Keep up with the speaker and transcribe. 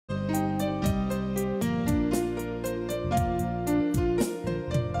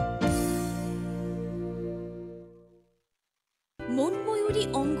মনময়ূরী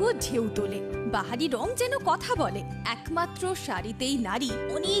অঙ্গ ঢেউ তোলে, বাহারি রং যেন কথা বলে। একমাত্র শাড়িতেই নারী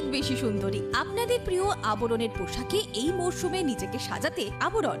অনেক বেশি সুন্দরী। আপনাদের প্রিয় আবরণের পোশাকে এই মরশুমে নিজেকে সাজাতে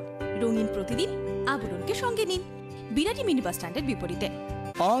আবরণ। রঙিন প্রতিদিন আবরণকে সঙ্গে নিন, বিরাটি মিনি বাস স্ট্যান্ডের বিপরীতে।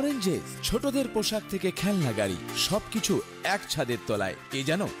 অরেঞ্জেস ছোটদের পোশাক থেকে খেলনা গাড়ি সবকিছু এক ছাদের তলায়। এ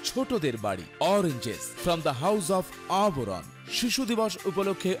যেন ছোটদের বাড়ি। Oranges from the house of আবরণ। শিশু দিবস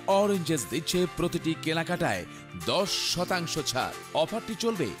উপলক্ষে অরেঞ্জেস দিচ্ছে প্রতিটি কেনাকাটায় 10% ছাড়। অফারটি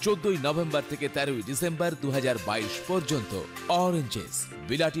চলবে 14 নভেম্বর থেকে 13 ডিসেম্বর 2022 পর্যন্ত। অরেঞ্জেস,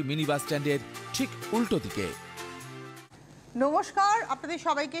 বিলাটি মিনি বাস স্ট্যান্ডের ঠিক উল্টো দিকে। নমস্কার, আপনাদের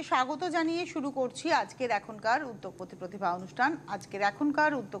সবাইকে স্বাগত জানিয়ে শুরু করছি আজকের এখনকার উদ্যোগপতি প্রতিভা অনুষ্ঠান। আজকের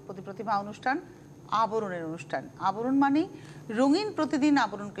এখনকার উদ্যোগপতি প্রতিভা অনুষ্ঠান আবরণের অনুষ্ঠান। আবরণ মানে রঙিন প্রতিদিন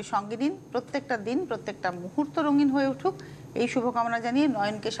আবরণকে সঙ্গে নিন। প্রত্যেকটা দিন প্রত্যেকটা মুহূর্ত রঙিন হয়ে উঠুক, এই শুভকামনা জানিয়ে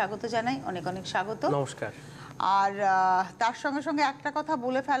নয়নকে স্বাগত জানাই। অনেক অনেক স্বাগত। নমস্কার। আর তার সঙ্গে সঙ্গে একটা কথা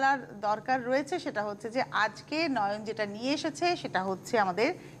বলে ফেলার দরকার রয়েছে, সেটা হচ্ছে যে আজকে নয়ন যেটা নিয়ে এসেছে সেটা হচ্ছে আমাদের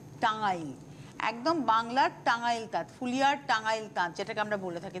টাঙ্গাইল, একদম বাংলার টাঙ্গাইল তাঁত, ফুলিয়ার টাঙ্গাইল তাঁত যেটাকে আমরা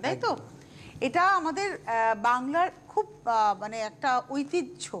বলে থাকি, তাই তো? এটা আমাদের বাংলার খুব মানে একটা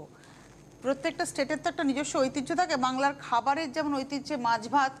ঐতিহ্য। প্রত্যেকটা স্টেটের তো একটা নিজস্ব ঐতিহ্য থাকে। বাংলার খাবারের যেমন ঐতিহ্যে মাছ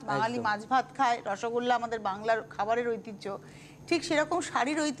ভাত, বাঙালি মাছ ভাত খায়, রসগোল্লা আমাদের বাংলার খাবারের ঐতিহ্য, ঠিক সেরকম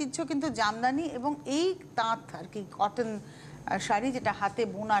শাড়ির ঐতিহ্য কিন্তু জামদানি এবং এই তাঁত আর কি, কটন শাড়ি, যেটা হাতে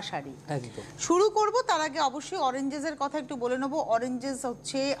বোনা শাড়ি। শুরু করব তার আগে অবশ্যই অরেঞ্জেসের কথা একটু বলে নেবো। অরেঞ্জেস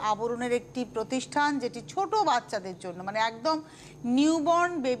হচ্ছে আবরণের একটি প্রতিষ্ঠান যেটি ছোট বাচ্চাদের জন্য, মানে একদম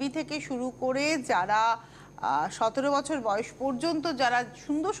নিউবর্ন বেবি থেকে শুরু করে যারা 17 বছর বয়স পর্যন্ত যারা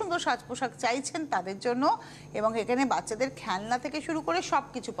সুন্দর সুন্দর সাজ পোশাক চাইছেন তাদের জন্য, এবং এখানে বাচ্চাদের খেলনা থেকে শুরু করে সব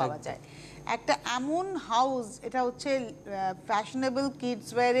কিছু পাওয়া যায়। একটা এমন হাউস, এটা হচ্ছে fashionable kids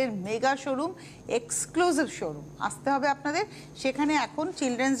ওয়্যারের mega showroom, exclusive showroom. আসতে হবে আপনাদের সেখানে। এখন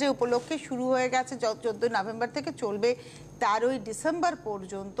চিলড্রেন্স ডে উপলক্ষে শুরু হয়ে গেছে, 14 নভেম্বর থেকে চলবে 13 ডিসেম্বর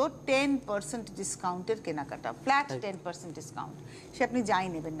পর্যন্ত 10% ডিসকাউন্টের কেনাকাটা, ফ্ল্যাট 10% ডিসকাউন্ট। সে আপনি যাই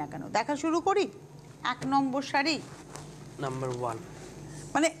নেবেন না কেন। দেখা শুরু করি। 1 নম্বর শাড়ি, নাম্বার 1।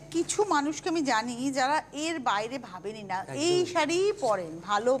 মানে কিছু মানুষকে আমি জানি যারা এর বাইরে ভাবেনি না, এই শাড়ি পরেন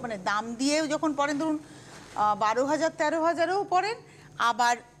ভালো, মানে দাম দিয়েও যখন পরেন, ধরুন 12,000 13,000-ও পরেন,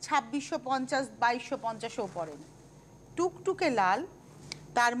 আবার 2650 2250-ও পরেন। টুকটুকে লাল,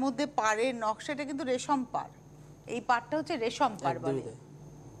 তার মধ্যে পাড়ের নকশাটা কিন্তু রেশম পাড়। এই পাড়টা হচ্ছে রেশম পাড় বলে,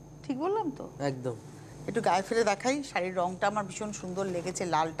 ঠিক বললাম তো? একদম। একটু গায়ে ফেলে দেখাই। শাড়ির রংটা আমার ভীষণ সুন্দর লেগেছে,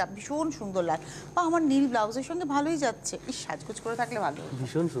 লালটা ভীষণ সুন্দর লাল, বা আমার নীল ব্লাউজের সঙ্গে ভালোই যাচ্ছে। এই সাজগোজ করে থাকলে ভালো,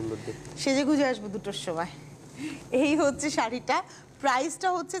 ভীষণ সুন্দর দেখতে। সেজে গুজে আসবে দুটোর সময়। এই হচ্ছে শাড়িটা। প্রাইসটা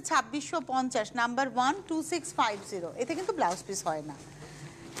হচ্ছে 2650, নাম্বার 1 2650। এতে কিন্তু ব্লাউজ পিস হয় না।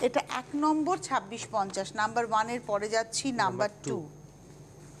 এটা 1 নম্বর 2650, নাম্বার 1-এর পরে যাচ্ছি নাম্বার 2।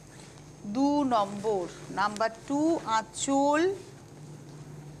 2 নম্বর, নাম্বার 2 আঁচল।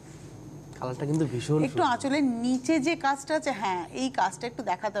 কালারটা কিন্তু ভীষণ, একটু আঁচলের নিচে যে কাজটা আছে, হ্যাঁ এই কাজটা একটু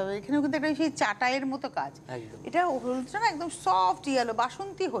দেখাতে হবে। এখানেও কিন্তু একটা সেই চাটাইয়ের মতো কাজ। এটা হলুদটা না একদম সফট ইয়েলো,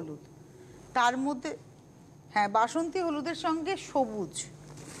 বাসন্তী হলুদ, তার মধ্যে হ্যাঁ বাসন্তী হলুদের সঙ্গে সবুজ,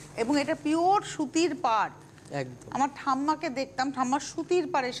 এবং এটা পিওর সুতির পাড়। আমার ঠাম্মাকে দেখতাম, ঠাম্মা সুতির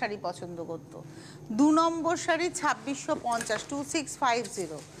পাড়ের শাড়ি পছন্দ করতো। 2 নম্বর শাড়ি 2650,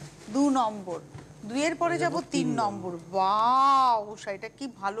 2650, 2 নম্বর। 2-এর পরে যাব 3 নম্বর। ওয়াও, শাড়িটা কি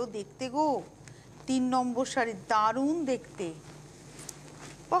ভালো দেখতে গো। 3 নম্বর শাড়ি দারুণ দেখতে,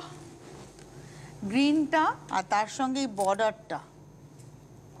 বাহ। গ্রিনটা আর তার সঙ্গে এই বর্ডারটা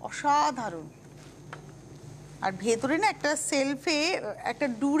অসাধারণ। আর ভেতরে না একটা সেলফে একটা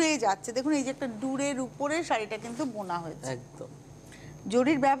ডুরে যাচ্ছে, দেখুন এই যে একটা ডুরের উপরে শাড়িটা কিন্তু বোনা হয়েছে। একদম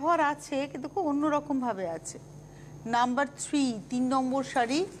জরির ব্যবহার আছে, কিন্তু খুব অন্যরকম ভাবে আছে। নাম্বার 3, 3 নম্বর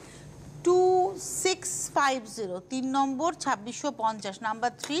শাড়ি 2650, 3 নম্বর 2650,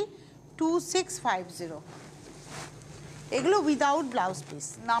 নাম্বার 3 2650। এগুলো উইদাউট ব্লাউজ পিস।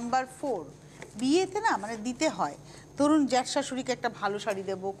 নাম্বার 4, বিয়েতে না মানে দিতে হয়, ধরুন জ্যাঠ শাশুড়িকে একটা ভালো শাড়ি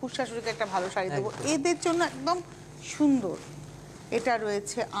দেবো, খুশ শাশুড়িকে একটা ভালো শাড়ি দেবো, এদের জন্য একদম সুন্দর। এটা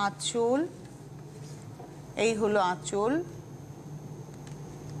রয়েছে আঁচল, এই হলো আঁচল,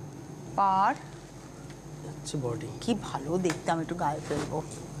 পাড়, বডি কি ভালো দেখতে। আমি একটু গায়ে ফেলবো।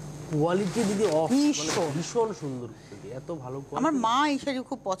 কোয়ালিটি দিদি ভীষণ সুন্দর, এত ভালো। আমার মা এই শাড়ি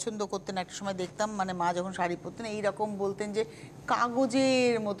খুব পছন্দ করতেন, একটা সময় দেখতাম, মানে মা যখন শাড়ি পরতেন এইরকম বলতেন যে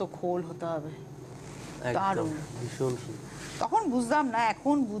কাগজের মতো খোল হতে হবে, দারুণ ভীষণ সুন্দর। তখন বুঝতাম না,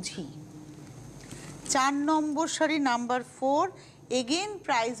 এখন বুঝি। 4 নম্বর শাড়ি নাম্বার 4, এগেন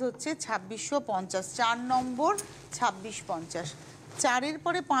প্রাইস হচ্ছে 2650, 4 নম্বর 2650। 4-এর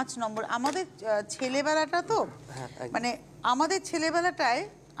পরে 5 নম্বর। আমাদের ছেলেবেলাটা তো মানে আমাদের ছেলেবেলাটায়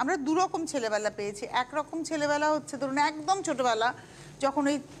আমরা দুরকম ছেলেবেলা পেয়েছি। একরকম ছেলেবেলা হচ্ছে ধরুন একদম ছোটবেলা, যখন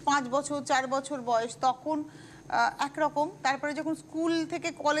ওই 5 বছর 4 বছর বয়স, তখন একরকম। তারপরে যখন স্কুল থেকে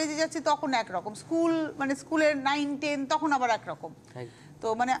কলেজে যাচ্ছি তখন একরকম, স্কুল মানে স্কুলের 9-10 তখন আবার একরকম। তো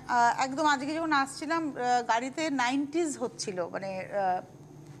মানে একদম আজকে যখন আসছিলাম গাড়িতে 90s হচ্ছিল, মানে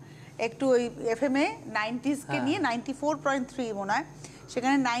একটু ওই এফএম এ 90s কে নিয়ে 94.3 মনে হয়,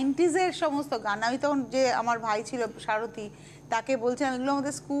 সেখানে 90s এর সমস্ত গান। আমি তখন, যে আমার ভাই ছিল সারথী, তাকে বলছিলাম এগুলো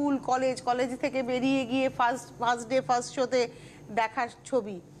আমাদের স্কুল কলেজ থেকে বেরিয়ে গিয়ে ফার্স্ট ডে ফার্স্ট শোতে দেখার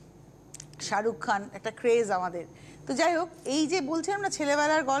ছবি, শাহরুখ খান, একটা ক্রেজ আমাদের। তো যাই হোক, এই যে বলছিলাম না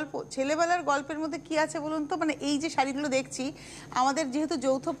ছেলেবেলার গল্প, ছেলেবেলার গল্পের মধ্যে কি আছে বলুন তো, মানে এই যে শাড়িগুলো দেখছি, আমাদের যেহেতু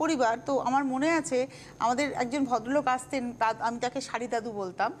যৌথ পরিবার, তো আমার মনে আছে আমাদের একজন ভদ্রলোক আসতেন, আমি তাকে শাড়ি দাদু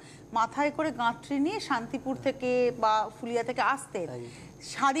বলতাম, মাথায় করে গাঁটরি নিয়ে শান্তিপুর থেকে বা ফুলিয়া থেকে আসতেন,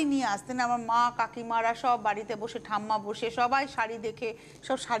 শাড়ি নিয়ে আসতেন। আমার মা কাকিমারা সব বাড়িতে বসে, ঠাম্মা বসে, সবাই শাড়ি দেখে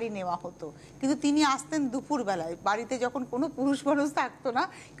সব শাড়ি নেওয়া হতো। কিন্তু তিনি আসতেন দুপুরবেলায়, বাড়িতে যখন কোনো পুরুষ মানুষ থাকতো না,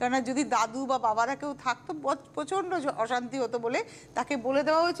 কেননা যদি দাদু বা বাবারা কেউ থাকতো প্রচণ্ড অশান্তি হতো বলে তাকে বলে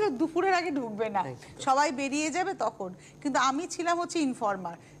দেওয়া হয়েছিল দুপুরের আগে ঢুকবে না, সবাই বেরিয়ে যাবে তখন। কিন্তু আমি ছিলাম হচ্ছে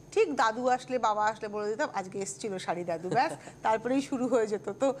ইনফর্মার, ঠিক দাদু আসলে বাবা আসলে বলে দিতাম আজকে এসেছিল শাড়ি দাদু, ব্যাস তারপরেই শুরু হয়ে যেত।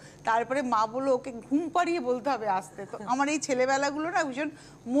 তো তারপরে মা বললো ওকে ঘুম পাড়িয়ে বলতে হবে আসতে। তো আমার এই ছেলেবেলাগুলো না ভীষণ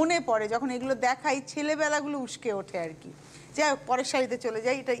মনে পড়ে, যখন এগুলো দেখাই ছেলেবেলাগুলো উস্কে ওঠে আর কি। যাই হোক, পরের শাড়িতে চলে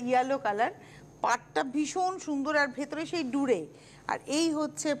যাই। এটা ইয়েলো কালার, পাড়টা ভীষণ সুন্দর, আর ভেতরে সেই ডুরে, আর এই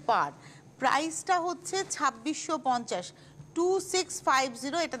হচ্ছে পাড়। প্রাইসটা হচ্ছে 2650,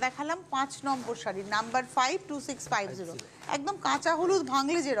 2650। এটা দেখালাম 5 নম্বর শাড়ি, নাম্বার 5, 2650। একদম কাঁচা হলুদ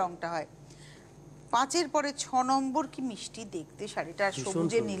ভাঙলে যে রংটা হয়। 5-এর পরে 6 নম্বর, কি মিষ্টি দেখতে শাড়িটা,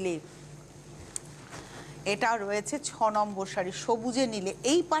 সবুজে নীলে। এটা রয়েছে 6 নম্বর শাড়ি, সবুজে নীলে।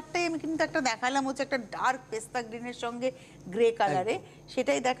 এই পাটটাই আমি কিন্তু একটা দেখালাম হচ্ছে একটা ডার্ক পেস্তা গ্রিনের সঙ্গে গ্রে কালারে,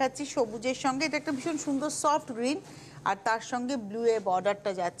 সেটাই দেখাচ্ছি সবুজের সঙ্গে। এটা একটা ভীষণ সুন্দর সফট গ্রিন, আর তার সঙ্গে ব্লু এ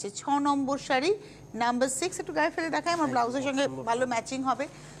বর্ডারটা যাচ্ছে। 6 নম্বর শাড়ি, নাম্বার 6। একটু গায়ে ফেলে দেখায়, আমার ব্লাউজের সঙ্গে ভালো ম্যাচিং হবে।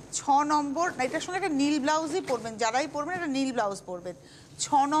 6 নম্বর, এটার সঙ্গে একটা নীল ব্লাউজই পরবেন, যারাই পরবেন একটা নীল ব্লাউজ পরবেন।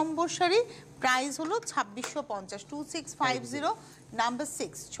 6 নম্বর শাড়ি, প্রাইস হলো 2650, 2650, নাম্বার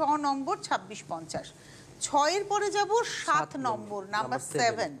 6। 6 নম্বর 2650। 6-এর পরে যাব 7 নম্বর, নাম্বার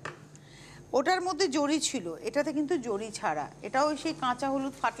 7। ওটার মধ্যে জরি ছিল, এটাতে কিন্তু জরি ছাড়া। এটাও সেই কাঁচা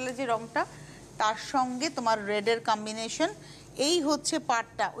হলুদ ফাটলে যে রংটা, তার সঙ্গে তোমার রেডের কম্বিনেশন। এই হচ্ছে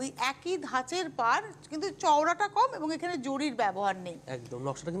পাড়টা, ওই একই ধাঁচের পাড়, কিন্তু চওড়াটা কম এবং এখানে জরির ব্যবহার নেই। একদম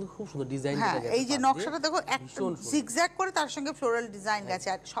নকশাটা কিন্তু খুব সুন্দর ডিজাইন। হ্যাঁ, এই যে নকশাটা দেখো, একটা জিগজ্যাগ করে তার সঙ্গে ফ্লোরাল ডিজাইন গেছে।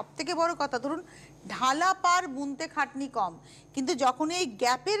 আর সবথেকে বড় কথা, ধরুন ঢালা পাড় বুনতে খাটনি কম, কিন্তু যখন এই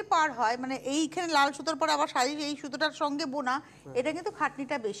গ্যাপের পাড় হয়, মানে এইখানে লাল সুতোর পর আবার শাড়ির এই সুতোটার সঙ্গে বোনা, এটা কিন্তু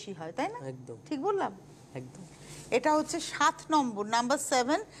খাটনিটা বেশি হয়, তাই না? একদম ঠিক বললাম? একদম। এটা হচ্ছে 7 নম্বর, নাম্বার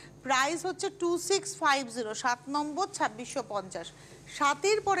 7। প্রাইস হচ্ছে 2650, 7 নম্বর 2650।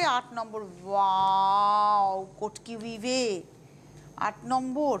 7-এর পরে 8 নম্বর, ওয়াও কটকি উইভে। 8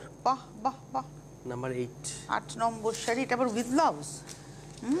 নম্বর, বাহ বাহ বাহ, নাম্বার 8। 8 নম্বর শাড়ি, এটা আবার উইথ ব্লাউজ।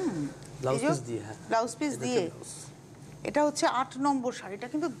 ব্লাউজ পিস দিয়ে, হ্যাঁ ব্লাউজ পিস দিয়ে। এটা হচ্ছে 8 নম্বর শাড়িটা,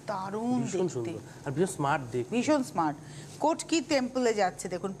 কিন্তু দারুণ দেখতে, আর ভীষণ স্মার্ট দেখতে, ভীষণ স্মার্ট। কোটকি টেম্পলে যাচ্ছে,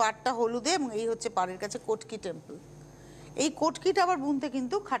 দেখুন পাড়টা হলুদে, এবং এই হচ্ছে পাড়ের কাছে কোটকি টেম্পল। এই কোটকিটা আবার বুনতে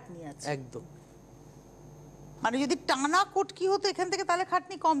কিন্তু খাটনি আছে একদম। মানে যদি টানা কোটকি হতো এখান থেকে তাহলে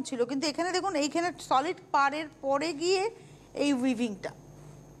খাটনি কম ছিল, কিন্তু এখানে দেখুন এইখানে সলিড পাড়ের পরে গিয়ে এই উইভিংটা।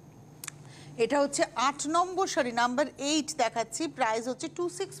 এটা হচ্ছে 8 নম্বর শাড়ি, নাম্বার 8 দেখাচ্ছি। প্রাইস হচ্ছে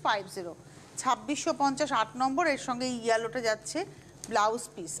 2650, 2650, 8 নম্বর। এর সঙ্গে ইয়েলোটা যাচ্ছে ব্লাউজ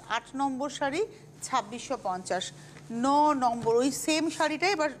পিস। 8 নম্বর শাড়ি 2650। 9 নম্বর, ওই সেম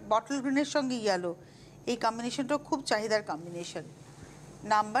শাড়িটাই এবার বটল গ্রিনের সঙ্গে ইয়েলো, এই কম্বিনেশনটা খুব চাহিদার কম্বিনেশন।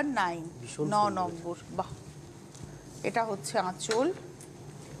 নাম্বার 9, 9 নম্বর। বাহ, এটা হচ্ছে আঁচল।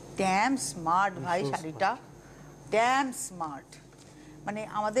 ড্যাম স্মার্ট ভাই শাড়িটা, ড্যাম স্মার্ট। মানে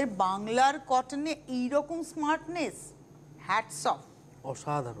আমাদের বাংলার কটনে এইরকম স্মার্টনেস, হ্যাটস অফ,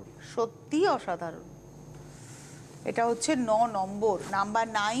 অসাধারণ, সত্যি অসাধারণ। এটা হচ্ছে 9 নম্বর, নাম্বার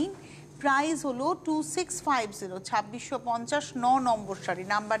 9। প্রাইস হলো 2650, 2650, 9 নম্বর শাড়ি,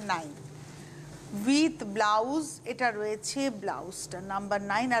 নাম্বার 9 উইথ ব্লাউজ। এটা রয়েছে ব্লাউজটা, নাম্বার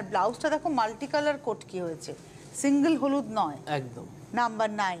 9। আর ব্লাউজটা দেখো মাল্টি কালার কোটকি হয়েছে, সিঙ্গেল হলুদ নয়, একদম। নাম্বার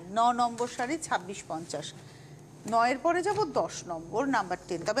 9, 9 নম্বর শাড়ি 2650। 9-এর পরে যাব 10 নম্বর, নাম্বার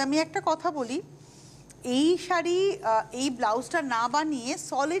 10। তবে আমি একটা কথা বলি, এই শাড়ি এই ব্লাউজটা না বানিয়ে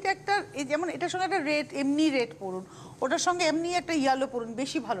সলিড একটা, এই যেমন এটার সঙ্গে একটা রেড, এমনি রেড পরুন, ওটার সঙ্গে এমনি একটা ইয়েলো পরুন,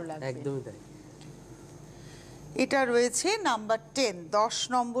 বেশি ভালো লাগবে। একদমই তাই। এটা রয়েছে নাম্বার 10, 10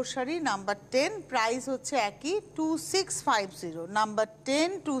 নম্বর শাড়ি নাম্বার 10, প্রাইস হচ্ছে একই 2650, নাম্বার 10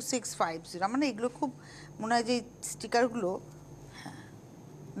 2650। মানে এগুলো খুব মনে হয় যে স্টিকারগুলো, হ্যাঁ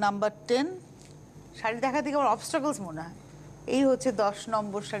নাম্বার 10 শাড়ি দেখা থেকে আমার অবস্ট্রাগলস মনে হয়। এই হচ্ছে 10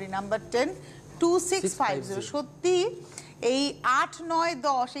 নম্বর শাড়ি নাম্বার 10 2650। সত্যি এই 8, 9,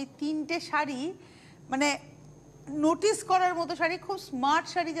 10 এই তিনটে শাড়ি মানে নোটিস করার মতো শাড়ি, খুব স্মার্ট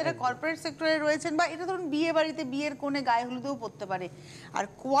শাড়ি যারা কর্পোরেট সেক্টরে রয়েছেন বা এটা ধরুন বিয়ে বাড়িতে বিয়ের কোণে গায়ে হলুদেও পরতে পারে। আর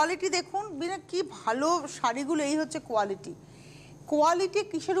কোয়ালিটি দেখুন বিনা কি ভালো শাড়িগুলো, এই হচ্ছে কোয়ালিটি। কোয়ালিটি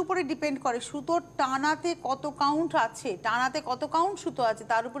কিসের উপরে ডিপেন্ড করে? সুতোর টানাতে কত কাউন্ট আছে, টানাতে কত কাউন্ট সুতো আছে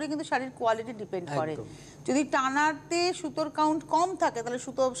তার উপরে কিন্তু শাড়ির কোয়ালিটি ডিপেন্ড করে। যদি টানাতে সুতোর কাউন্ট কম থাকে তাহলে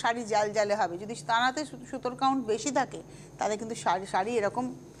সুতো শাড়ি জাল জালে হবে, যদি টানাতে সুতোর কাউন্ট বেশি থাকে তাহলে কিন্তু শাড়ি এরকম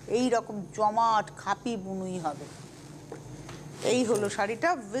এই রকম জমাট খাপি বুনুই হবে। এই হলো শাড়িটা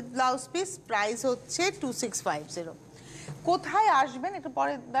উইথ ব্লাউজ পিস, প্রাইস হচ্ছে 2650। কোথায় আসবেন একটু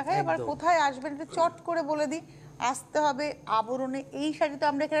পরে দেখাই, আবার কোথায় আসবেন একটু চট করে বলে দিই। আসতে হবে আবরণে। এই শাড়িটা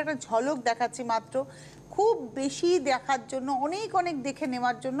আমরা এখানে একটা ঝলক দেখাচ্ছি মাত্র, খুব বেশি দেখার জন্য অনেক অনেক দেখে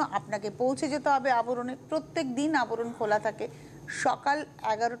নেওয়ার জন্য আপনাকে পৌঁছে যেতে হবে আবরণে। প্রত্যেক দিন আবরণ খোলা থাকে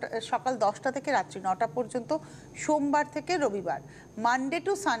সকাল 10টা থেকে রাত্রি 9টা পর্যন্ত, সোমবার থেকে রবিবার, মানডে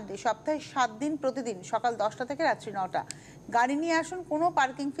টু সানডে, সপ্তাহে 7 দিন প্রতিদিন সকাল 10টা থেকে রাত্রি 9টা। গাড়ি নিয়ে আসুন, কোনো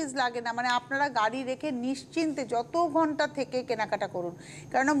পার্কিং ফিস লাগে না, মানে আপনারা গাড়ি রেখে নিশ্চিন্তে যত ঘন্টা থেকে কেনাকাটা করুন।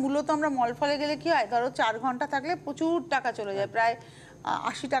 কেননা মূলত আমরা মল ফলে গেলে কি হয়, ধরো 4 ঘন্টা থাকলে প্রচুর টাকা চলে যায়, প্রায়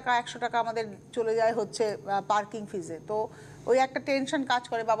 80 টাকা 100 টাকা আমাদের চলে যায় হচ্ছে পার্কিং ফিজে। তো ওই একটা টেনশন কাজ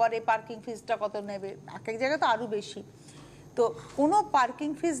করে, বাবার এই পার্কিং ফিজটা কত নেবে, এক এক জায়গায় তো আরও বেশি। তো কোনো পার্কিং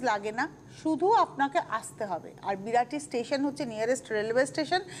ফিজ লাগে না, শুধু আপনাকে আসতে হবে। আর বিরাটি স্টেশন হচ্ছে নিয়ারেস্ট রেলওয়ে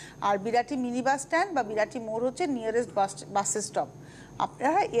স্টেশন, আর বিরাটি মিনি বাস স্ট্যান্ড বা বিরাটি মোড় হচ্ছে নিয়ারেস্ট বাস স্টপ।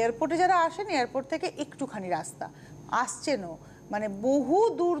 আপনারা এয়ারপোর্টে যারা আসেন, এয়ারপোর্ট থেকে একটুখানি রাস্তা, আসছেনও মানে বহু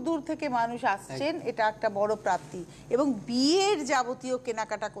দূর দূর থেকে মানুষ আসছেন, এটা একটা বড় প্রাপ্তি। এবং বিয়ের যাবতীয়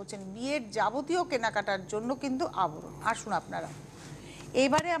কেনাকাটা করছেন, বিয়ের যাবতীয় কেনাকাটার জন্য কিন্তু আবরণ। আসুন আপনারা।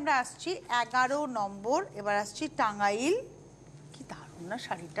 এবারে আমরা আসছি 11 নম্বর, এবার আসছি টাঙ্গাইল। কি দারুণ না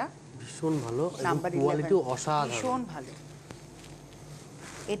শাড়িটা, ভীষণ ভালো, নাম্বার কোয়ালিটি অসাধারণ, ভীষণ ভালো।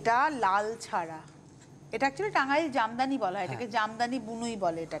 এটা লাল ছাড়া, এটা অ্যাকচুয়ালি টাঙ্গাইল জামদানি বলা হয় এটাকে, জামদানি বুনুই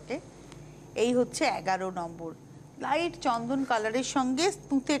বলে এটাকে। এই হচ্ছে 11 নম্বর, লাইট চন্দন কালারের সঙ্গে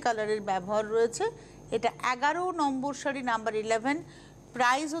তুঁতে কালারের ব্যবহার রয়েছে। এটা 11 নম্বর শাড়ি নাম্বার 11,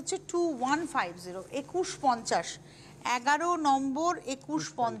 প্রাইস হচ্ছে 2150, 2150। 11 নম্বর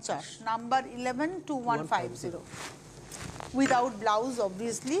 2150, নাম্বার 11 2150, উইদাউট ব্লাউজ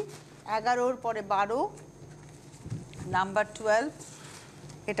অবভিয়াসলি। 11-র পরে 12, নাম্বার 12।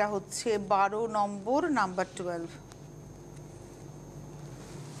 এটা হচ্ছে 12 নম্বর নাম্বার 12,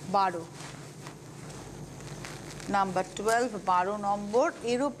 12 নাম্বার 12, 12 নম্বর,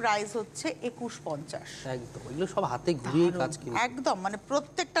 এরও প্রাইস হচ্ছে 2150। একদম এগুলো সব হাতে ঘুরিয়ে কাজ কিন্তু একদম মানে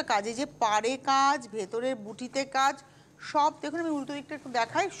প্রত্যেকটা কাজে যে পাড়ে কাজ, ভেতরের বুটিতে কাজ, সব দেখুন। আমি উল্টো দিকটা একটু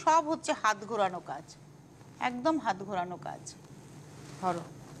দেখাই, সব হচ্ছে হাত ঘোরানো কাজ, একদম হাত ঘোরানো কাজ। ধরো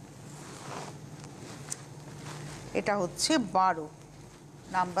এটা হচ্ছে 12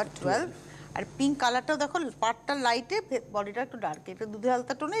 নাম্বার 12। আর পিঙ্ক কালারটাও দেখো, পাটটা লাইটে বডিটা একটু ডার্ক, এটা দুধে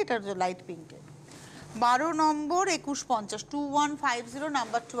হালতা টোনে, এটা লাইট পিঙ্কে। 12 নম্বর 2150, 2150,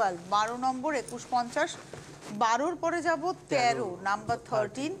 নাম্বার 12, 12 নম্বর 2150। 12-র পরে যাব 13 নাম্বার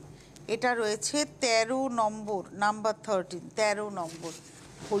 13, এটা রয়েছে 13 নম্বর নাম্বার 13, 13 নম্বর।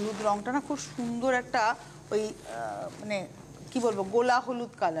 হলুদ রংটা না খুব সুন্দর একটা, ওই মানে কি বলবো, গোলা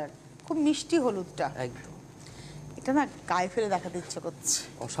হলুদ কালার, খুব মিষ্টি হলুদটা একদম। এটা না গায়ে ফেলে দেখাতে ইচ্ছে করছে,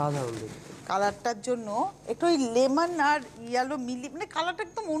 অসাধারণ কালারটার জন্য। একটু ওই লেমন আর ইয়েলো মিলি, মানে কালারটা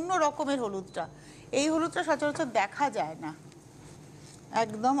একদম অন্য রকমের হলুদটা। এই হলুদটা সচরাচর দেখা যায় না,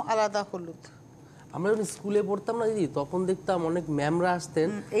 একদম আলাদা হলুদ। আমরা যখন স্কুলে পড়তাম না দিদি, তখন দেখতাম অনেক ম্যামরা আসতেন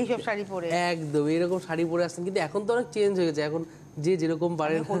এইসব শাড়ি পরে, একদম এরকম শাড়ি পরে আসতেন, কিন্তু এখন তো অনেক চেঞ্জ হয়ে গেছে, এখন যে যেরকম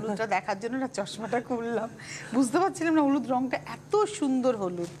পারে। হলুদটা দেখার জন্য না চশমাটা খুললাম, বুঝতে পারছিলাম না হলুদ রংটা এত সুন্দর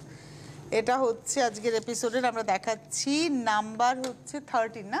হলুদ। এটা হচ্ছে আজকের এপিসোডের আমরা দেখাচ্ছি নাম্বার হচ্ছে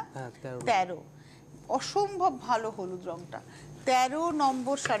 13 না 13, অসম্ভব ভালো হলুদ রংটা। 13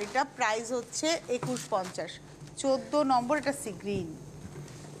 নম্বর শাড়িটা প্রাইস হচ্ছে 2150। 14 নম্বর, এটা sea green,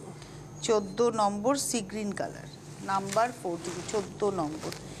 14 number sea green colour, number 14, 14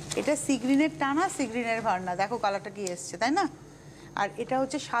 নম্বর। এটা সি গ্রিনের টানা, সি গ্রিনের ভার্না, দেখো কালারটা কি এসছে তাই না। আর এটা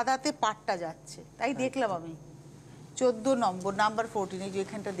হচ্ছে সাদাতে পাটটা যাচ্ছে, তাই দেখলাম আমি। 14 নম্বর নাম্বার 14, এই যে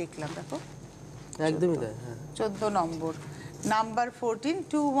এখানটা দেখলাম দেখো, একদমই তাই। 14 নম্বর নাম্বার 14,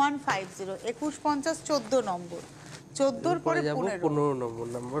 2150, 2150, 14 নম্বর। 14 পরে যাব 15। 15 নম্বর,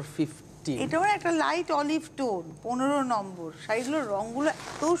 নাম্বার 15। এটাও একটা লাইট অলিভ টোন, 15 নম্বর। শাড়িগুলোর রঙগুলো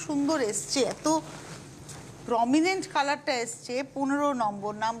এত সুন্দর এসছে, এত প্রমিনেন্ট কালারটা এসছে। 15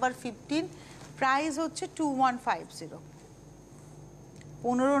 নম্বর, নাম্বার 15, প্রাইস হচ্ছে 2150।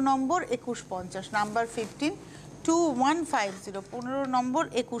 15 নম্বর 2150, নাম্বার 15, 2150, 15 নম্বর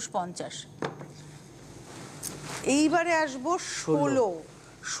 2150। এইবারে আসবো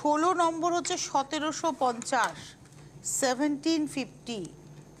 16 নম্বর হচ্ছে 1750, 1750,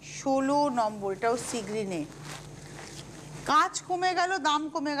 16 নম্বর। এটাও সি গ্রিনে। কাজ কমে গেল, দাম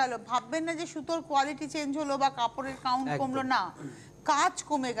কমে গেল, ভাববেন না যে সুতোর কোয়ালিটি চেঞ্জ হলো বা কাপড়ের কাউন্ট কমলো, না, কাজ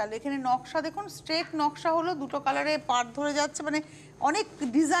কমে গেল। এখানে নকশা দেখুন, স্ট্রেট নকশা হলো, দুটো কালারে পাট ধরে যাচ্ছে, মানে অনেক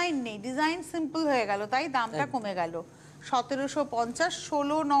ডিজাইন নেই, ডিজাইন সিম্পল হয়ে গেল, তাই দামটা কমে গেল। 1750,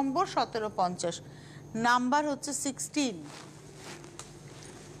 16 নম্বর 1750, নাম্বার হচ্ছে 16।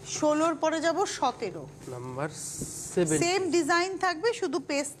 16-র পরে যাব 17, নাম্বার 7। সেম ডিজাইন থাকবে, শুধু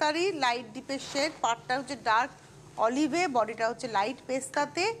পেস্তারি লাইট ডিপের শেড, পাটটা হচ্ছে ডার্ক অলিভে, বডিটা হচ্ছে লাইট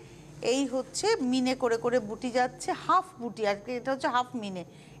পেস্তাতে। এই হচ্ছে মিনে করে করে বুটি যাচ্ছে, হাফ বুটি, আর এটা হচ্ছে হাফ মিনে,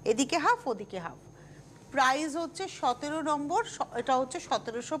 এদিকে হাফ ওদিকে হাফ। প্রাইস হচ্ছে 17 নম্বর, এটা হচ্ছে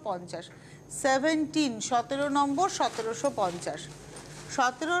 1750, 17, 17 নম্বর 1750।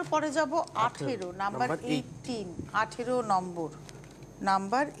 17-র পরে যাব 18, নাম্বার 18, 18 নম্বর,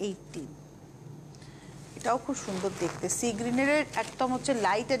 নাম্বার 18। এটাও খুব সুন্দর দেখতে, সি গ্রিনের একদম হচ্ছে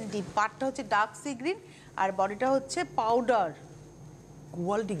লাইট অ্যান্ড ডিপ, পাটটা হচ্ছে ডার্ক সি গ্রিন আর বডিটা হচ্ছে পাউডার।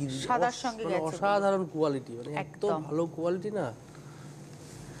 কোয়ালিটি কি সাদার সঙ্গে গেছে, অসাধারণ কোয়ালিটি, মানে এত একদম ভালো কোয়ালিটি না।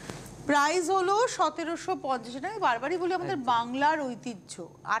 প্রাইস হলো 1750। এটা আমি বারবারই বলি, আমাদের বাংলার ঐতিহ্য।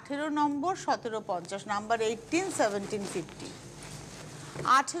 18 নম্বর 1750, নাম্বার 18, 1750।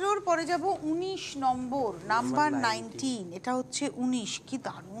 18-র পরে যাব 19 নম্বর, নাম্বার 19, এটা হচ্ছে 19। কি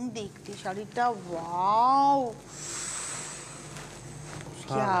দারুণ দেখতে শাড়িটা, ওয়াও,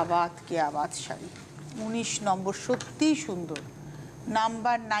 কি আবাদ শাড়ি। 19 নম্বর সত্যিই সুন্দর,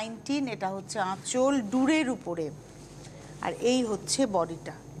 নাম্বার 19। এটা হচ্ছে আঁচল ডুরের উপরে, আর এই হচ্ছে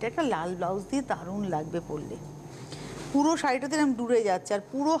বডিটা। এটা একটা লাল ব্লাউজ দিয়ে দারুণ লাগবে পরলে। পুরো শাড়িটাতে এরকম ডুরে যাচ্ছে, আর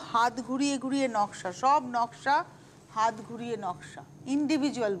পুরো হাত ঘুরিয়ে ঘুরিয়ে নকশা, সব নকশা হাত ঘুরিয়ে নকশা,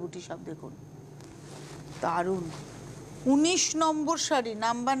 ইন্ডিভিজুয়াল বুটি সব, দেখুন দারুণ। 19 নম্বর শাড়ি,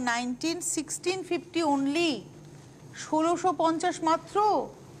 নাম্বার 19, 1650 অনলি, 1650 মাত্র।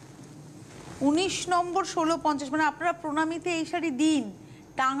 19 নম্বর 1650, মানে আপনারা প্রণামীতে এই শাড়ি দিন,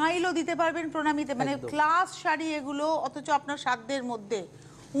 টাঙ্গাইলও দিতে পারবেন প্রণামীতে, মানে ক্লাস শাড়ি এগুলো, অথচ আপনার সাধ্যের মধ্যে।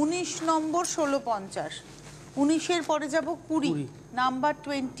 19 নম্বর 1650। 19-এর পরে যাব 20, নাম্বার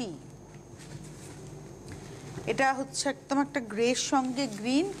 20। এটা হচ্ছে একদম একটা গ্রের সঙ্গে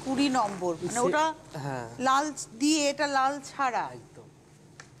গ্রিন, 20 নম্বর, মানে ওটা লাল দিয়ে, এটা লাল ছাড়া একদম।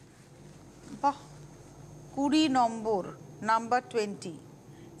 বাহ, 20 নম্বর, নাম্বার 20,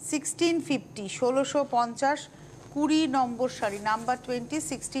 1650, 1650, 20 নম্বর শাড়ি, নাম্বার 20,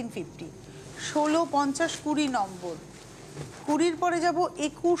 1650, 1650, 20 নম্বর। 20-র পরে যাব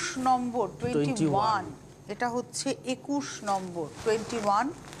 21 নম্বর, 21। এটা হচ্ছে 21 নম্বর, 21।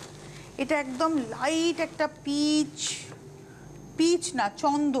 এটা একদম লাইট একটা পিচ না,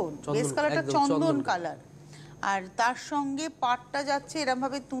 চন্দন, বেস কালারটা চন্দন কালার, আর তার সঙ্গে পাটটা যাচ্ছে এরকম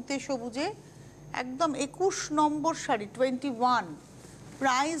ভাবে তুঁতে সবুজে, একদম 21 নম্বর শাড়ি, 21।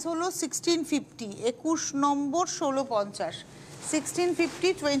 প্রাইস হলো 1650, 21 নম্বর 1650,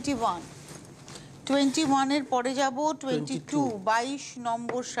 1650, 21। 21-এর পরে যাব 22, 22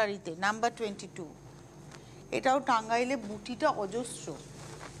 নম্বর শাড়িতে, নাম্বার 22। এটাও টাঙ্গাইলে বুটিটা অজস্র,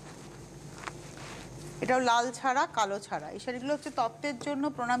 এটাও লাল ছাড়া কালো ছাড়া। এই শাড়িগুলো হচ্ছে তত্ত্বের জন্য,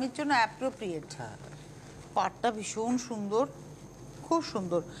 প্রণামীর জন্য অ্যাপ্রোপ্রিয়েট। পাটটা ভীষণ সুন্দর, খুব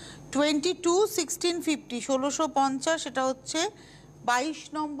সুন্দর। 22, 1650, 1650, এটা হচ্ছে 22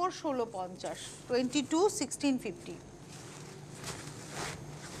 নম্বর 1650, 22, 1650।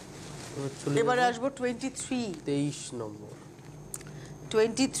 এবারে আসবো 23, 23 নম্বর,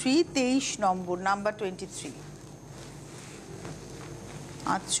 23, 23 নম্বর, নাম্বার 23।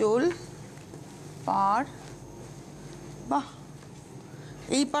 আঁচল, পাড়, বাহ,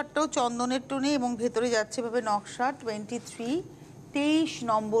 এই পাটটাও চন্দনের টোনে এবং ভেতরে যাচ্ছে ভাবে নকশা। 23, 23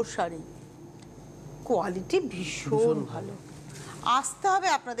 নম্বর শাড়ি, কোয়ালিটি ভীষণ ভালো। আসতে হবে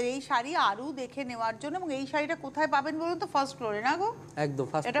আপনাদের এই শাড়ি আরও দেখে নেওয়ার জন্য। এবং এই শাড়িটা কোথায় পাবেন বলুন তো? ফার্স্ট ফ্লোরে, না গো? একদম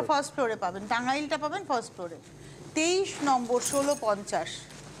ফার্স্ট, এটা ফার্স্ট ফ্লোরে পাবেন, টাঙ্গাইলটা পাবেন ফার্স্ট ফ্লোরে। 23 নম্বর 1650,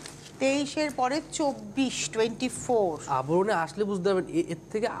 23-এর পরে 24, 24। আবরণে আসলে বুঝতে পারবেন এর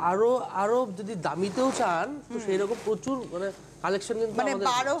থেকে আরো যদি দামিতেও চান তো সেই রকম প্রচুর মানে কালেকশন, কিন্তু মানে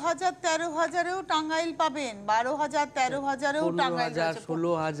 12,000, 13,000-এও টাঙ্গাইল পাবেন, 12,000, 13,000-এও টাঙ্গাইল,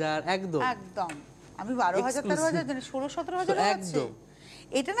 16,000, একদম একদম আমি 12,000 13,000 জানি, 16-17,000 আছে। একদম।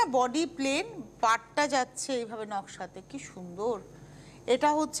 এটা না বডি প্লেন, পাটটা যাচ্ছে এইভাবে নকশাতে, কি সুন্দর। এটা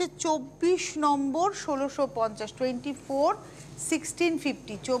হচ্ছে 24 নম্বর 1650, 24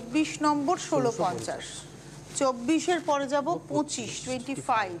 1650, 24 নম্বর 1650। 24-এর পরে যাব 25,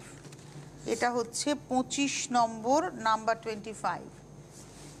 25। এটা হচ্ছে 25 নম্বর, নাম্বার 25।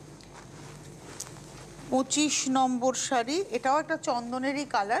 25 নম্বর শাড়ি, এটাও একটা চন্দনেরই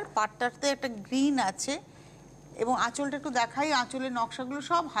কালার, পাটটাতে একটা গ্রিন আছে এবং আঁচলটা একটু দেখাই। আঁচলের নকশাগুলো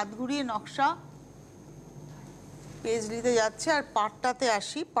সব হাত ঘুরিয়ে নকশা, পেজলিতে যাচ্ছে। আর পাটটাতে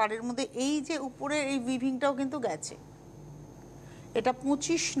আসি, পাড়ের মধ্যে এই যে উপরে এই উইভিংটাও কিন্তু গেছে। এটা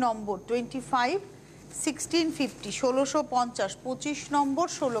 25 নম্বর 25 1650, 1650, 25 নম্বর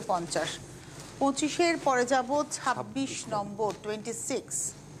 1650। 25-এর পরে যাব 26 নম্বর 26।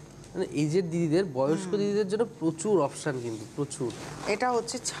 মানে এজের দিদিদের, বয়স্ক দিদিদের জন্য প্রচুর অপশন, কিন্তু প্রচুর। এটা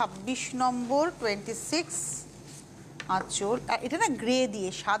হচ্ছে 26 নম্বর 26 আঁচল। আর এটা না গ্রে দিয়ে,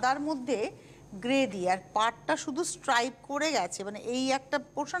 সাদার মধ্যে গ্রে দিয়ে, আর পাটটা শুধু স্ট্রাইপ করে গেছে, মানে এই একটা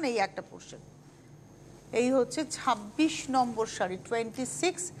পোর্শন, এই একটা পোর্শন। এই হচ্ছে 26 নম্বর শাড়ি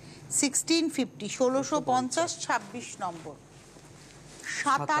 26 1650, 1650, 26 নম্বর।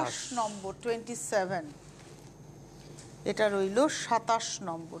 27 নম্বর 27, এটা রইল 27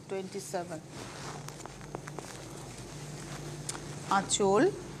 নম্বর 27 আঁচল।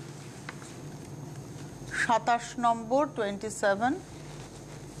 27 নম্বর 27,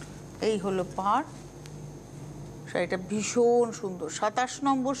 এই হলো পাড়। শাড়িটা ভীষণ সুন্দর। 27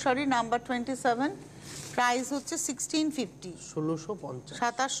 নম্বর শাড়ি, নাম্বার 27, প্রাইস হচ্ছে 1650, 1650।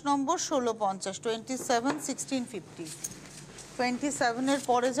 27 নম্বর 1650, 27 1650। 27-এর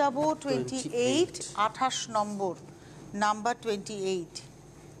পরে যাব 28, 28 নম্বর, নাম্বার 28।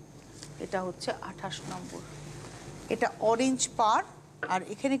 এটা হচ্ছে 28 নম্বর। এটা অরেঞ্জ পাড়, আর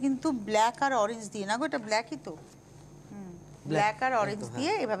এখানে কিন্তু ব্ল্যাক আর অরেঞ্জ দিয়ে, না গো এটা ব্ল্যাকই তো, ব্ল্যাক আর অরেঞ্জ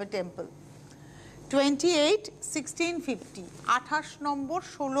দিয়ে এভাবে টেম্পল। 28 1650, 28 নম্বর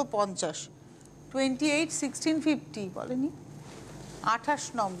 1650, 28 1650 বলেনি, 28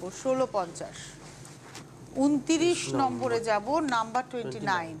 নম্বর 1650। 29 নম্বরে যাব, নাম্বার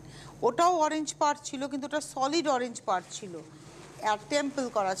 29। ওটাও অরেঞ্জ পার্ট ছিল, কিন্তু ওটা সলিড অরেঞ্জ পার্ট ছিল আর টেম্পল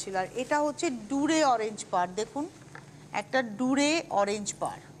করা ছিল। আর এটা হচ্ছে ডুরে অরেঞ্জ পাড়, দেখুন একটা ডুরে অরেঞ্জ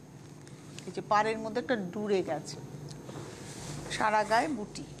পাড়, এই যে পাড়ের মধ্যে একটা ডুরে গেছে, সারা গায়ে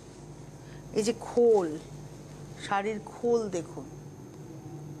বুটি। এই যে খোল, শাড়ির খোল দেখুন।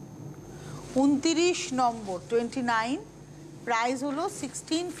 29 নম্বর 29, প্রাইস হলো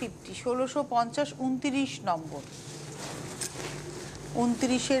 1650, 1650, 29 নম্বর।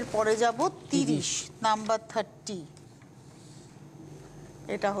 29-এর পরে যাব 30, নাম্বার 30।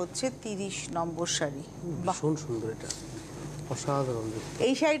 এটা হচ্ছে 30 নম্বর শাড়ি। ভীষণ সুন্দর, এটা অসাধারণ।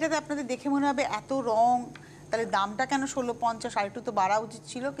 এই শাড়িটাতে আপনাদের দেখে মনে হবে এত রং, তাহলে দামটা কেন 1650? আর একটু তো বাড়া উচিত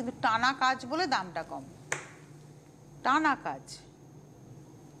ছিল, কিন্তু টানা কাজ বলে দামটা কম, টানা কাজ।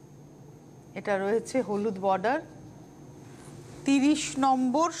 এটা রয়েছে হলুদ বর্ডার। 30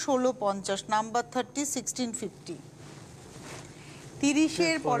 নম্বর 1650, নাম্বার 30 1650।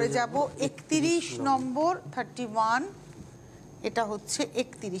 30-এর পরে যাব 31 নম্বর 31। এটা হচ্ছে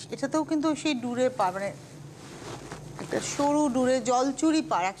 31, এটাতেও কিন্তু সেই ডুরে পাড়, মানে একটা সরু ডুরে জলচুরি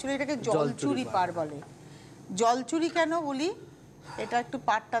পাড়। অ্যাকচুয়ালি এটাকে জলচুরি পাড় বলে। জলচুরি কেন বলি, এটা একটু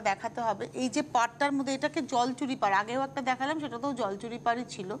পাড়টা দেখাতে হবে। এই যে পাড়টার মধ্যে, এটাকে জলচুরি পাড়, আগেও একটা দেখালাম, সেটাতেও জলচুরি পাড়ই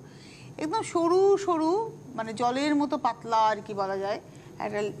ছিল। একদম সরু সরু, মানে জলের মতো পাতলা আর কি বলা যায়,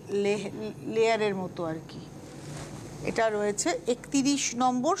 একটা লেয়ারের মতো আর কি। এটা রয়েছে 31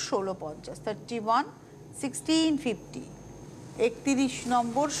 নম্বর 1650, 31 1650, 31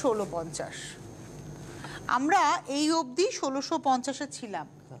 নম্বর 1650। আমরা এই অবধি 1650-এ ছিলাম।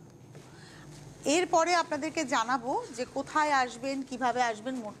 এরপরে আপনাদেরকে জানাবো যে কোথায় আসবেন, কিভাবে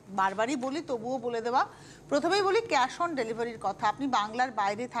আসবেন। বারবারই বলি, তবুও বলে দেওয়া। প্রথমেই বলি ক্যাশ অন ডেলিভারির কথা। আপনি বাংলার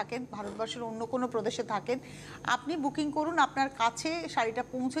বাইরে থাকেন, ভারতবর্ষের অন্য কোনো প্রদেশে থাকেন, আপনি বুকিং করুন, আপনার কাছে শাড়িটা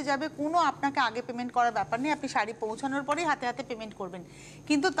পৌঁছে যাবে। কোনো আপনাকে আগে পেমেন্ট করার ব্যাপার নেই, আপনি শাড়ি পৌঁছানোর পরেই হাতে হাতে পেমেন্ট করবেন।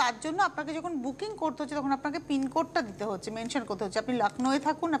 কিন্তু তার জন্য আপনাকে যখন বুকিং করতে হচ্ছে, তখন আপনাকে পিনকোডটা দিতে হচ্ছে, মেনশন করতে হচ্ছে। আপনি লখনৌয়ে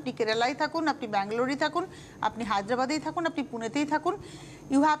থাকুন, আপনি কেরালায় থাকুন, আপনি ব্যাঙ্গালোরে থাকুন, আপনি হায়দ্রাবাদেই থাকুন, আপনি পুনেতেই থাকুন,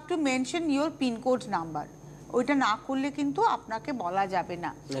 you have to mention your pin code number. ওইটা না করলে কিন্তু আপনাকে বলা যাবে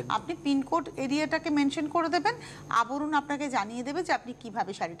না। আপনি পিনকোড এরিয়াটাকে মেনশন করে দেবেন, আবরণ আপনাকে জানিয়ে দেবে যে আপনি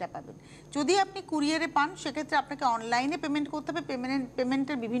কিভাবে শাড়িটা পাবেন। যদি আপনি কুরিয়ারে পান, সেক্ষেত্রে আপনাকে অনলাইনে পেমেন্ট করতে হবে।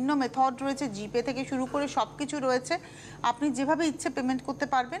 পেমেন্টের বিভিন্ন মেথড রয়েছে, জিপে থেকে শুরু করে সব কিছু রয়েছে। আপনি যেভাবে ইচ্ছে পেমেন্ট করতে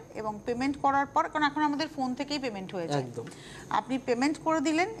পারবেন, এবং পেমেন্ট করার পর, কারণ এখন আমাদের ফোন থেকেই পেমেন্ট হয়ে যায়, আপনি পেমেন্ট করে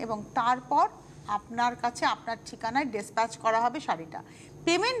দিলেন এবং তারপর আপনার কাছে আপনার ঠিকানায় ডিসপ্যাচ করা হবে শাড়িটা।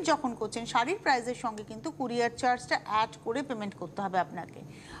 পেমেন্ট যখন করছেন শাড়ির প্রাইসের সঙ্গে কিন্তু কুরিয়ার চার্জটা অ্যাড করে পেমেন্ট করতে হবে আপনাকে।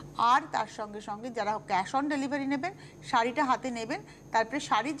 আর তার সঙ্গে সঙ্গে যারা ক্যাশ অন ডেলিভারি নেবেন, শাড়িটা হাতে নেবেন, তারপরে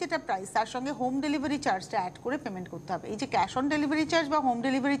শাড়ির যেটা প্রাইস তার সঙ্গে হোম ডেলিভারি চার্জটা অ্যাড করে পেমেন্ট করতে হবে। এই যে ক্যাশ অন ডেলিভারি চার্জ বা হোম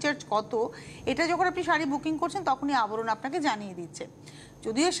ডেলিভারি চার্জ কত, এটা যখন আপনি শাড়ি বুকিং করছেন তখনই আবরণ আপনাকে জানিয়ে দিচ্ছে।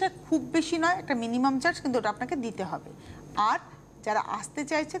 যদিও সে খুব বেশি নয়, একটা মিনিমাম চার্জ, কিন্তু ওটা আপনাকে দিতে হবে। আর যারা আসতে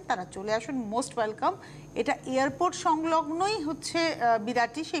চাইছেন তারা চলে আসুন, মোস্ট ওয়েলকাম। এটা এয়ারপোর্ট সংলগ্নই হচ্ছে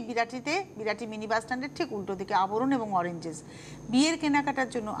বিরাটি। সেই বিরাটি মিনি বাস স্ট্যান্ডের ঠিক উল্টো দিকে আবরণ এবং অরেঞ্জেস। বিয়ের কেনাকাটার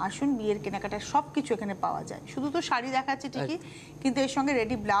জন্য আসুন, বিয়ের কেনাকাটার সব কিছু এখানে পাওয়া যায়। শুধু তো শাড়ি দেখাচ্ছে ঠিকই, কিন্তু এর সঙ্গে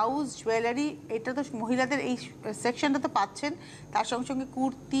রেডি ব্লাউজ, জুয়েলারি, এটা তো মহিলাদের এই সেকশনটা তো পাচ্ছেন, তার সঙ্গে সঙ্গে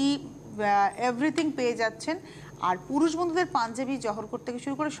কুর্তি, এভরিথিং পেয়ে যাচ্ছেন। আর পুরুষ বন্ধুদের পাঞ্জাবি, জহরকোট থেকে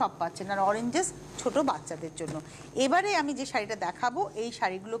শুরু করে সব পাচ্ছেন। আর অরেঞ্জেস ছোট বাচ্চাদের জন্য। এবারে আমি যে শাড়িটা দেখাবো, এই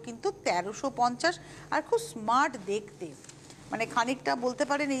শাড়িগুলো কিন্তু 1350, আর খুব স্মার্ট দেখতে। মানে খানিকটা বলতে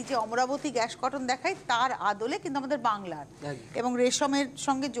পারেন এই যে অমরাবতী গ্যাস কটন দেখায় তার আদলে, কিন্তু আমাদের বাংলার, এবং রেশমের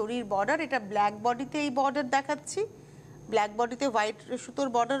সঙ্গে জরির বর্ডার। এটা ব্ল্যাক বডিতে এই বর্ডার দেখাচ্ছি, ব্ল্যাক বডিতে হোয়াইট সুতোর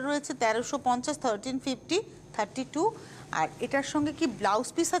বর্ডার রয়েছে। 1350, 1350, 32। আর এটার সঙ্গে কি ব্লাউজ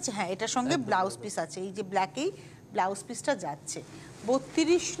পিস আছে? হ্যাঁ, এটার সঙ্গে ব্লাউজ পিস আছে। এই যে ব্ল্যাকেই ব্লাউজ পিসটা যাচ্ছে।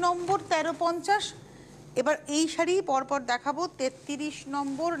 32 নম্বর 1350। এবার এই শাড়ি পরপর দেখাবো। 33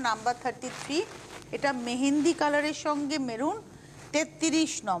 নম্বর নাম্বার 33, এটা মেহেন্দি কালারের সঙ্গে মেরুন।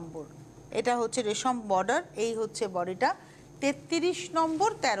 33 নম্বর, এটা হচ্ছে রেশম বর্ডার, এই হচ্ছে বডিটা। 33 নম্বর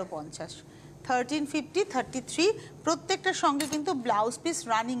 1350, 1350, 33। প্রত্যেকটার সঙ্গে কিন্তু ব্লাউজ পিস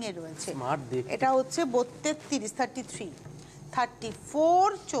রানিং এ রয়েছে। এটা হচ্ছে 32, 33, 34,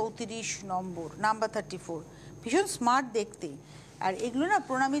 34 নম্বর নাম্বার 34। ভীষণ স্মার্ট দেখতে। আর এগুলো না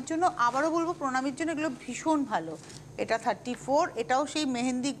প্রণামীর জন্য, আবারও বলবো প্রণামীর জন্য এগুলো ভীষণ ভালো। এটা 34, এটাও সেই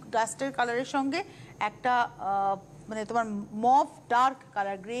মেহেন্দি ডাস্টের কালারের সঙ্গে একটা মানে তোমার মফ ডার্ক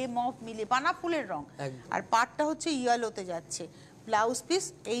কালার, গ্রে মফ মিলে পানা ফুলের রং। আর পাটটা হচ্ছে ইয়েলোতে যাচ্ছে। ব্লাউজ পিস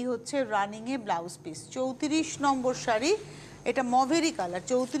এই হচ্ছে রানিং এ ব্লাউজ পিস। 34 নম্বর শাড়ি, এটা মভেরি কালার।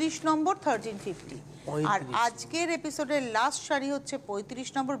 34 নম্বর 1350। আর আজকের এপিসোডের লাস্ট শাড়ি হচ্ছে 35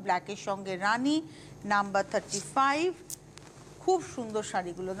 নম্বর ব্ল্যাকের সঙ্গে রানী, নাম্বার 35। খুব সুন্দর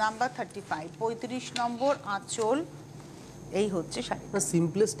শাড়িগুলো, নাম্বার 35, 35 নম্বর আঁচল। এই হচ্ছে শাড়ি,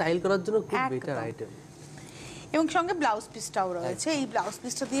 সিম্পল স্টাইল করার জন্য খুব বেটার আইটেম। এবং সঙ্গে ব্লাউজ পিসটাও রয়েছে। এই ব্লাউজ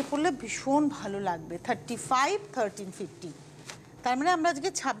পিসটা দিয়ে পরলে ভীষণ ভালো লাগবে। 35, 1350। তার মানে আমরা আজকে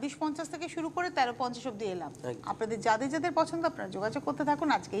 2650 থেকে শুরু করে 1350 অব্দি এলাম। আপনাদের যাদের যাদের পছন্দ আপনারা যোগাযোগ করতে থাকুন।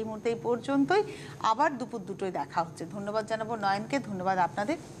 আজকে এই মুহূর্তে এই পর্যন্তই, আবার দুপুর 2টোয় দেখা হচ্ছে। ধন্যবাদ জানাবো নয়নকে, ধন্যবাদ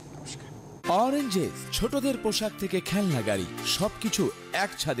আপনাদের, নমস্কার। অরেঞ্জেস, ছোটদের পোশাক থেকে খেলনা গাড়ি, সবকিছু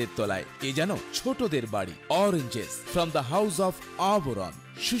এক ছাদের তলায়। এ যেন ছোটদের বাড়ি। Oranges from the house of আবরন।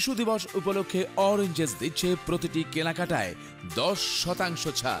 শিশু দিবস উপলক্ষে অরেঞ্জেস দিচ্ছে প্রতিটি কেনাকাটায়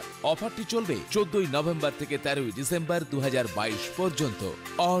 10% ছাড়। অফারটি চলবে 14 নভেম্বর থেকে 13 ডিসেম্বর 2022 পর্যন্ত।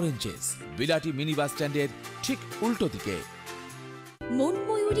 অরেঞ্জেস, বিরাটি মিনি বাস স্ট্যান্ডের ঠিক উল্টো দিকে।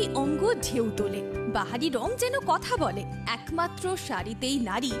 মনময়ূরী অঙ্গ ঢেউ তোলে, বাহারি রং যেন কথা বলে। একমাত্র শাড়িতেই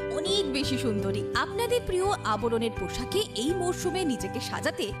নারী অনেক বেশি সুন্দরী। আপনাদের প্রিয় আবরণের পোশাকে এই মরশুমে নিজেকে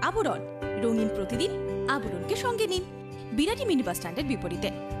সাজাতে আবরণ। রঙিন প্রতিদিন আবরণকে সঙ্গে নিন, বিরাটি মিনি বাস স্ট্যান্ডের বিপরীতে।